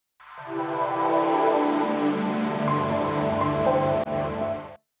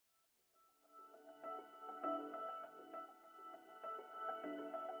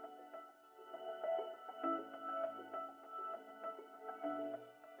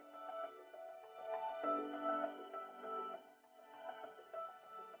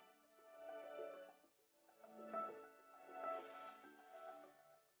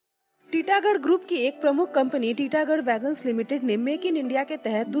Titagarh group की एक प्रमुख कंपनी टीटागढ़ वैगन्स लिमिटेड ने मेक इन इंडिया के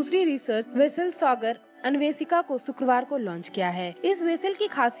तहत दूसरी रिसर्च वेसल सागर अन्वेषिका को शुक्रवार को लॉन्च किया है। इस वेसल की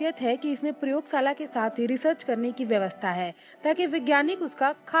खासियत है कि इसमें प्रयोगशाला के साथ ही रिसर्च करने की व्यवस्था है ताकि वैज्ञानिक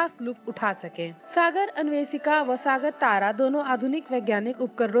उसका खास लुत्फ उठा सके। सागर अन्वेषिका व सागर तारा दोनों आधुनिक वैज्ञानिक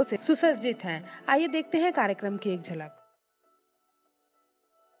उपकरणों से सुसज्जित हैं। आइए देखते हैं कार्यक्रम की एक झलक।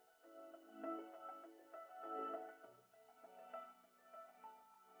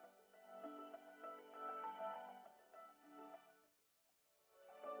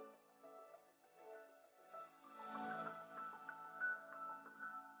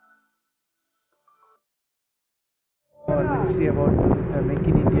 Ministry about Make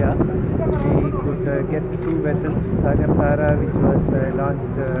in India, we could get two vessels, Sagar Tara, which was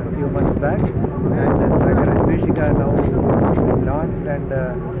launched a few months back, and Sagar Anveshika now launched, and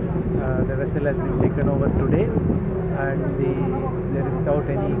the vessel has been taken over today, and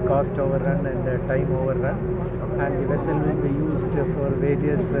without any cost overrun and time overrun, and the vessel will be used for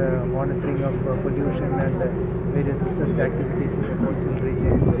various monitoring of pollution and various research activities in the coastal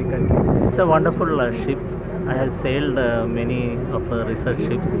regions of the country. It's a wonderful ship. I have sailed many of research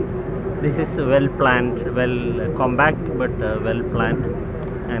ships. This is well planned, well compact but well planned,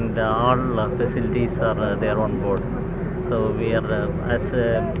 and all facilities are there on board. So we are as a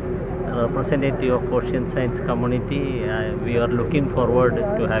representative of ocean science community, we are looking forward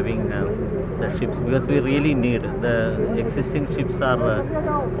to having the ships, because we really need. The existing ships are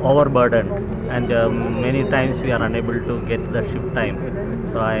overburdened, and many times we are unable to get the ship time.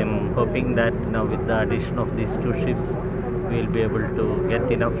 So I am hoping that now with the addition of these two ships, we will be able to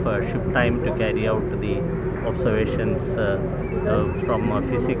get enough ship time to carry out the observations from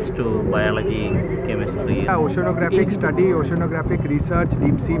physics to biology, chemistry. Oceanographic study, oceanographic research,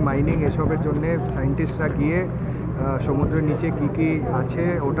 deep sea mining এসবের জন্য সায়েন্টিস্টরা গিয়ে সমুদ্রের নিচে কি আছে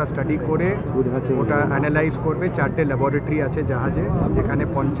ওটা study করে ওটা অ্যানালাইজ করবে। 4টে ল্যাবরেটরি আছে জাহাজে, যেখানে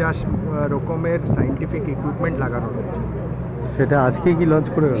 50 রকমের সায়েন্টিফিক ইকুইপমেন্ট লাগানো রয়েছে। সেটা আজকে কি লঞ্চ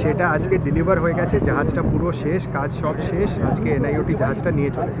করে? সেটা আজকে ডেলিভার হয়ে গেছে, জাহাজটা পুরো শেষ, কাজ সব শেষ। আজকে এনআইওটি জাহাজটা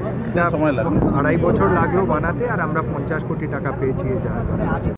নিয়ে চলে যায়। 2.5 বছর লাগলো বানাতে, আর আমরা 50 কোটি টাকা পেয়েছি এই জাহাজ।